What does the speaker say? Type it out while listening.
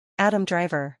Adam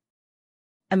Driver.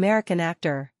 American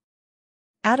actor.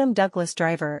 Adam Douglas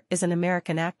Driver is an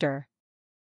American actor.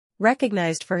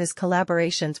 Recognized for his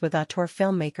collaborations with auteur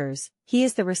filmmakers, he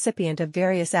is the recipient of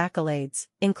various accolades,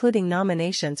 including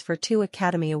nominations for 2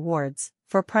 Academy Awards,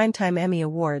 4 Primetime Emmy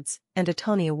Awards, and a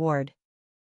Tony Award.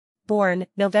 Born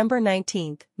November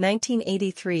 19,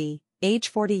 1983, age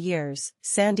 40 years,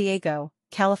 San Diego,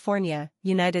 California,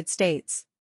 United States.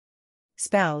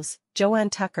 Spouse,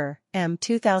 Joanne Tucker, M.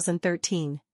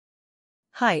 2013.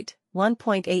 Height,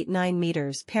 1.89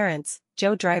 meters. Parents,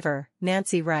 Joe Driver,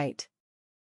 Nancy Wright.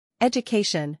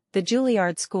 Education, the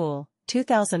Juilliard School,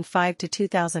 2005 to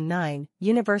 2009,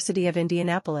 University of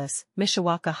Indianapolis,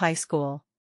 Mishawaka High School.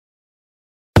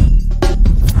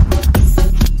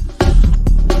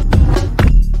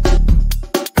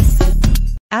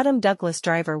 Adam Douglas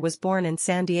Driver was born in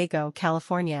San Diego,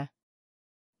 California.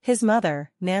 His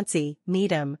mother, Nancy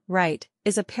Needham Wright,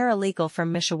 is a paralegal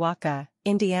from Mishawaka,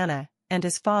 Indiana, and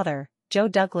his father, Joe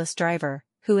Douglas Driver,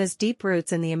 who has deep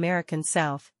roots in the American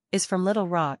South, is from Little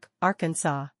Rock,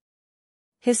 Arkansas.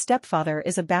 His stepfather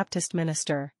is a Baptist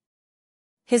minister.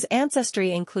 His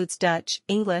ancestry includes Dutch,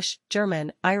 English,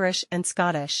 German, Irish, and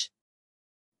Scottish.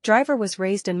 Driver was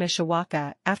raised in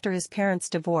Mishawaka after his parents'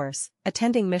 divorce,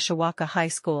 attending Mishawaka High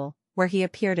School, where he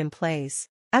appeared in plays.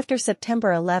 After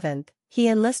September 11, he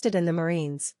enlisted in the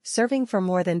Marines, serving for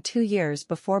more than 2 years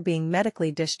before being medically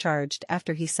discharged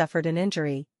after he suffered an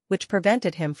injury, which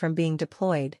prevented him from being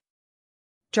deployed.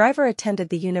 Driver attended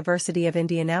the University of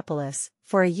Indianapolis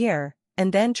for a year,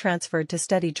 and then transferred to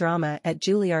study drama at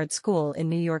Juilliard School in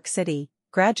New York City,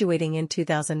 graduating in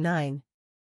 2009.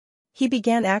 He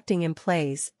began acting in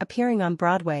plays, appearing on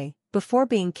Broadway, before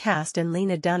being cast in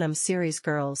Lena Dunham's series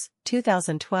Girls,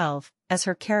 2012, as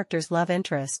her character's love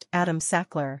interest, Adam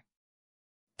Sackler.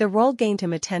 The role gained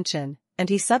him attention, and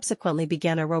he subsequently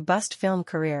began a robust film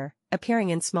career, appearing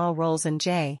in small roles in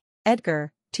J.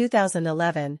 Edgar,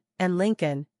 2011, and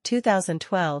Lincoln,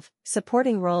 2012,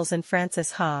 supporting roles in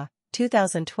Frances Ha,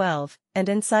 2012, and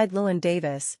Inside Llewyn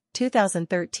Davis,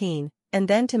 2013, and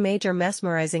then to major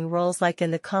mesmerizing roles like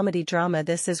in the comedy drama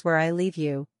This Is Where I Leave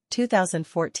You,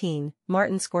 2014,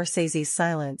 Martin Scorsese's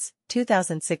Silence,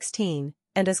 2016,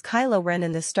 and as Kylo Ren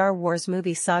in the Star Wars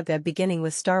movie saga beginning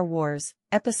with Star Wars,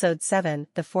 Episode 7,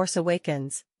 The Force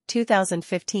Awakens,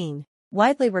 2015.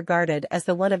 Widely regarded as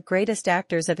the one of greatest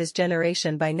actors of his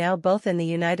generation by now both in the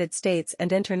United States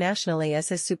and internationally, as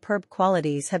his superb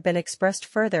qualities have been expressed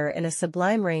further in a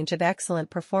sublime range of excellent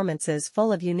performances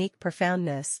full of unique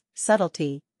profoundness,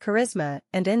 subtlety, charisma,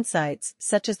 and insights,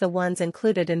 such as the ones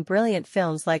included in brilliant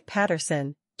films like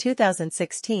Paterson,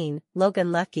 2016,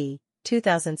 Logan Lucky,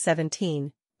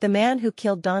 2017, The Man Who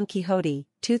Killed Don Quixote,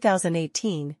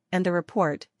 2018, and The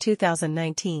Report,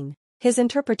 2019. His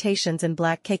interpretations in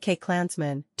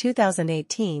BlacKkKlansman,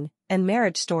 2018, and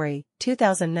Marriage Story,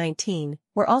 2019,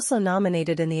 were also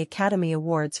nominated in the Academy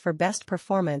Awards for Best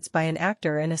Performance by an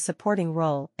Actor in a Supporting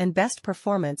Role and Best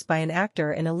Performance by an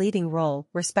Actor in a Leading Role,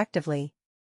 respectively.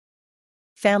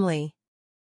 Family.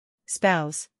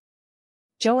 Spouse.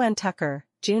 Joanne Tucker,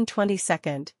 June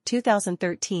 22,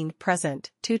 2013. Present,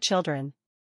 2 children.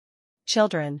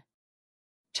 Children.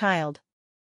 Child.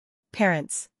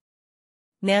 Parents.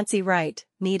 Nancy Wright,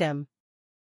 Needham.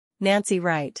 Nancy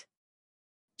Wright.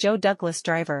 Joe Douglas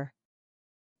Driver.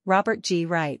 Robert G.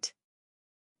 Wright.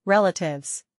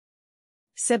 Relatives.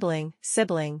 Sibling.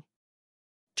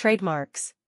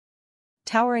 Trademarks.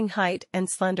 Towering height and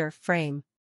slender frame.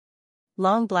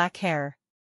 Long black hair.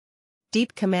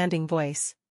 Deep commanding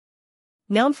voice.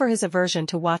 Known for his aversion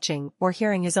to watching or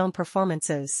hearing his own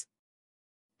performances.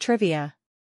 Trivia.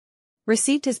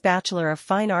 Received his Bachelor of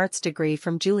Fine Arts degree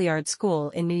from Juilliard School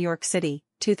in New York City,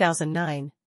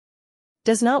 2009.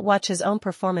 Does not watch his own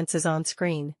performances on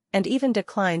screen, and even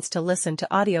declines to listen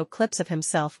to audio clips of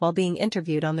himself while being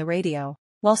interviewed on the radio.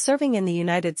 While serving in the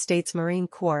United States Marine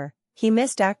Corps, he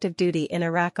missed active duty in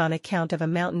Iraq on account of a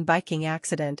mountain biking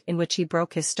accident in which he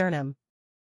broke his sternum.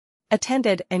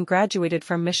 Attended and graduated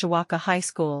from Mishawaka High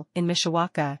School in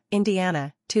Mishawaka,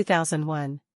 Indiana,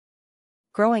 2001.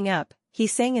 Growing up, he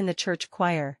sang in the church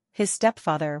choir. His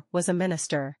stepfather was a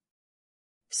minister.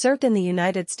 Served in the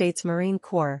United States Marine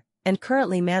Corps, and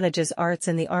currently manages Arts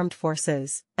in the Armed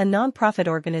Forces, a non-profit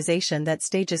organization that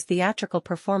stages theatrical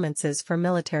performances for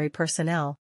military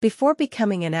personnel. Before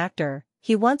becoming an actor,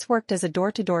 he once worked as a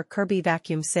door-to-door Kirby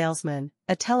vacuum salesman,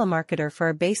 a telemarketer for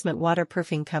a basement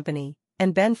waterproofing company,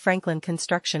 and Ben Franklin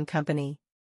Construction Company.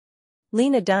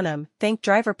 Lena Dunham thanked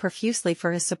Driver profusely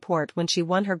for his support when she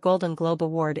won her Golden Globe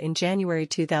Award in January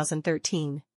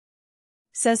 2013.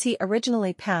 Says he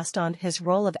originally passed on his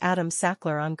role of Adam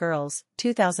Sackler on Girls,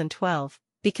 2012,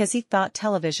 because he thought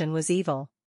television was evil.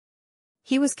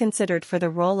 He was considered for the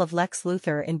role of Lex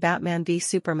Luthor in Batman v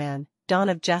Superman, Dawn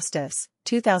of Justice,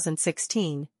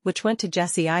 2016, which went to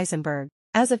Jesse Eisenberg.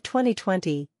 As of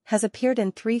 2020, has appeared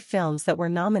in 3 films that were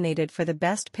nominated for the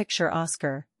Best Picture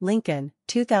Oscar: Lincoln,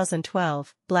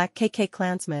 2012,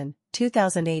 BlacKkKlansman,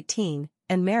 2018,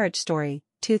 and Marriage Story,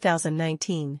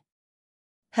 2019.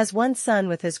 Has one son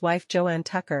with his wife Joanne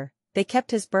Tucker. They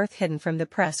kept his birth hidden from the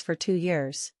press for 2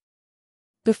 years.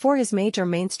 Before his major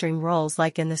mainstream roles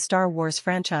like in the Star Wars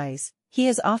franchise, he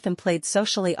has often played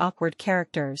socially awkward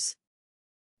characters.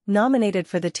 Nominated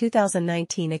for the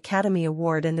 2019 Academy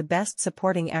Award in the Best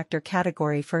Supporting Actor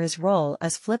category for his role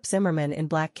as Flip Zimmerman in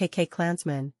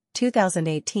BlacKkKlansman,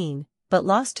 2018, but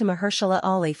lost to Mahershala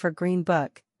Ali for Green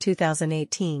Book,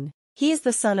 2018. He is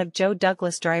the son of Joe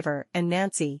Douglas Driver and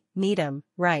Nancy Needham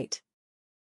Wright.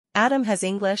 Adam has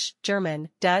English, German,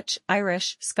 Dutch,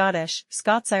 Irish, Scottish,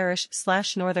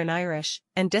 Scots-Irish/Northern Irish,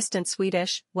 and distant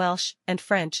Swedish, Welsh, and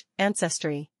French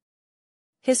ancestry.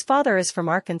 His father is from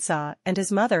Arkansas and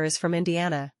his mother is from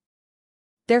Indiana.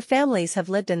 Their families have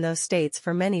lived in those states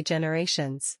for many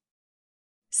generations.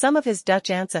 Some of his Dutch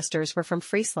ancestors were from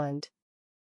Friesland.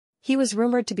 He was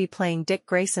rumored to be playing Dick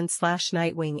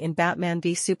Grayson/Nightwing in Batman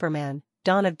v Superman,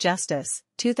 Dawn of Justice,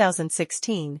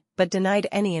 2016, but denied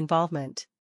any involvement.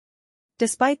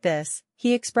 Despite this,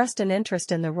 he expressed an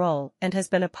interest in the role and has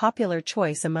been a popular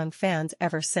choice among fans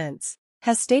ever since.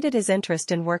 Has stated his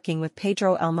interest in working with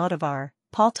Pedro Almodovar,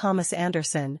 Paul Thomas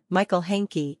Anderson, Michael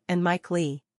Hanke, and Mike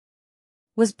Leigh.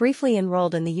 Was briefly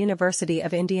enrolled in the University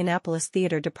of Indianapolis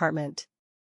Theater Department.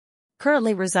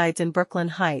 Currently resides in Brooklyn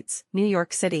Heights, New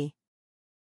York City.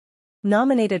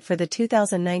 Nominated for the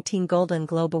 2019 Golden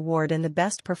Globe Award in the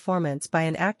Best Performance by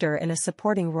an Actor in a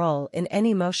Supporting Role in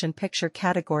any Motion Picture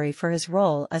category for his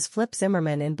role as Flip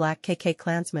Zimmerman in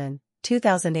BlacKkKlansman,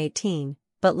 2018,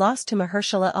 but lost to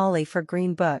Mahershala Ali for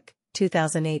Green Book,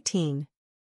 2018.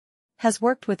 Has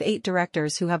worked with 8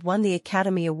 directors who have won the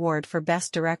Academy Award for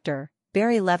Best Director: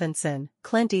 Barry Levinson,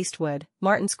 Clint Eastwood,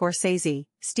 Martin Scorsese,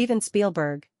 Steven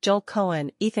Spielberg, Joel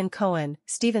Cohen, Ethan Coen,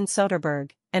 Steven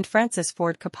Soderbergh, and Francis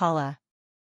Ford Coppola.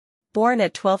 Born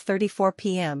at 12:34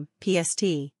 p.m. PST.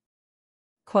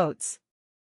 Quotes.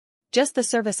 Just the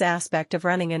service aspect of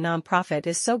running a nonprofit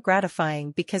is so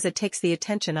gratifying because it takes the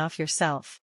attention off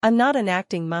yourself. I'm not an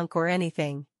acting monk or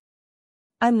anything.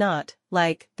 I'm not,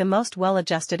 like, the most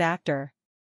well-adjusted actor.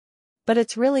 But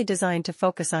it's really designed to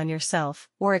focus on yourself,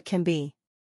 or it can be.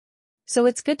 So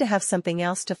it's good to have something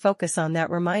else to focus on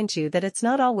that reminds you that it's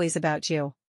not always about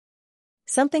you.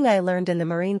 Something I learned in the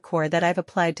Marine Corps that I've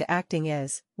applied to acting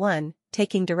is, 1,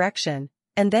 taking direction,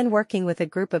 and then working with a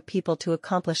group of people to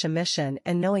accomplish a mission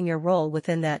and knowing your role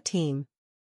within that team.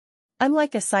 I'm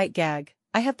like a sight gag.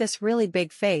 I have this really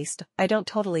big face, I don't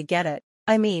totally get it.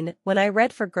 I mean, when I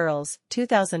read for Girls,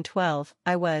 2012,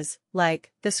 I was,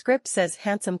 like, the script says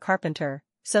handsome carpenter,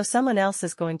 so someone else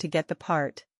is going to get the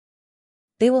part.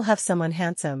 They will have someone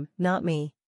handsome, not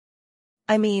me.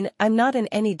 I mean, I'm not in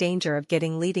any danger of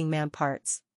getting leading man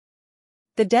parts.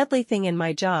 The deadly thing in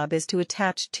my job is to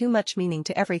attach too much meaning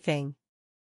to everything.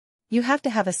 You have to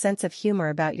have a sense of humor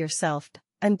about yourself.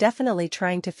 I'm definitely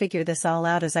trying to figure this all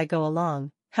out as I go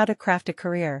along, how to craft a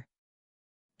career.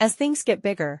 As things get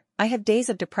bigger, I have days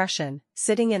of depression,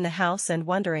 sitting in the house and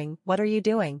wondering, what are you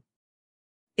doing?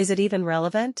 Is it even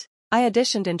relevant? I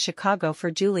auditioned in Chicago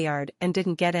for Juilliard and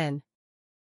didn't get in.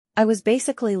 I was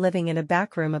basically living in a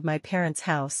back room of my parents'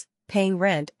 house, paying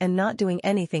rent and not doing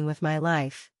anything with my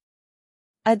life.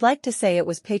 I'd like to say it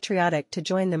was patriotic to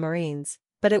join the Marines,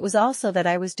 but it was also that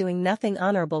I was doing nothing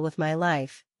honorable with my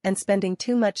life, and spending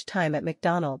too much time at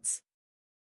McDonald's.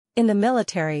 In the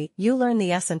military, you learn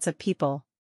the essence of people.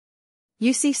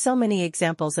 You see so many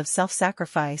examples of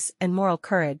self-sacrifice and moral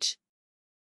courage.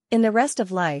 In the rest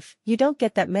of life, you don't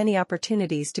get that many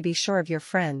opportunities to be sure of your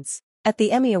friends. At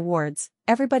the Emmy Awards,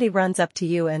 everybody runs up to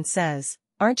you and says,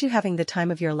 "Aren't you having the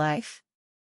time of your life?"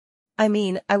 I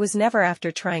mean, I was never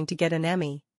after trying to get an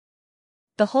Emmy.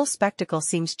 The whole spectacle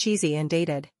seems cheesy and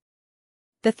dated.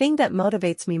 The thing that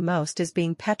motivates me most is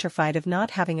being petrified of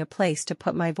not having a place to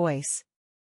put my voice.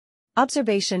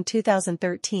 Observation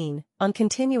 2013, on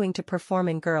continuing to perform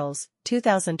in Girls,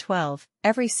 2012,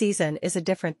 every season is a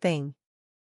different thing.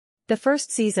 The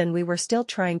first season we were still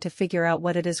trying to figure out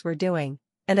what it is we're doing,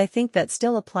 and I think that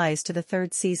still applies to the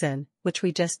third season, which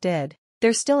we just did.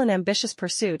 There's still an ambitious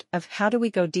pursuit of how do we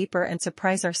go deeper and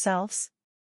surprise ourselves?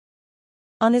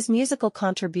 On his musical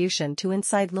contribution to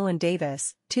Inside Llewyn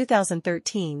Davis,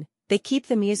 2013, they keep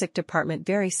the music department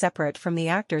very separate from the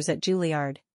actors at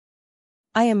Juilliard.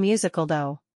 I am musical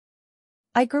though.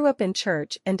 I grew up in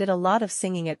church and did a lot of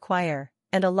singing at choir,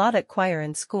 and a lot at choir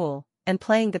in school, and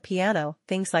playing the piano,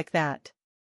 things like that.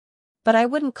 But I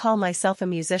wouldn't call myself a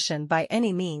musician by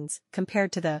any means,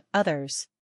 compared to the others.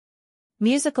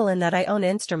 Musical in that I own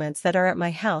instruments that are at my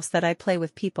house that I play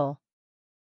with people.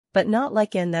 But not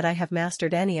like in that I have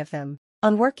mastered any of them.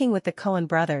 On working with the Coen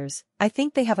brothers, I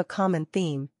think they have a common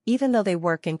theme, even though they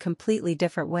work in completely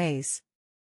different ways.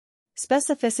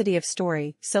 Specificity of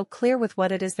story, so clear with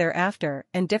what it is they're after,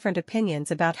 and different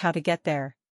opinions about how to get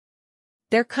there.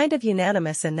 They're kind of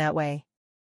unanimous in that way.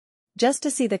 Just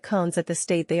to see the Coens at the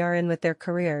state they are in with their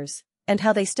careers, and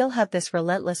how they still have this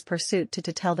relentless pursuit to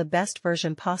tell the best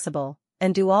version possible,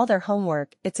 and do all their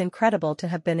homework, it's incredible to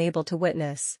have been able to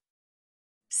witness.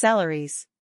 Salaries.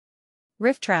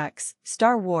 Riff Tracks,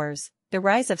 Star Wars, The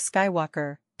Rise of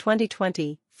Skywalker,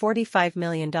 2020, $45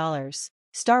 million.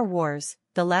 Star Wars,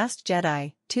 The Last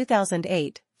Jedi,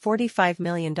 2008, $45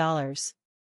 million.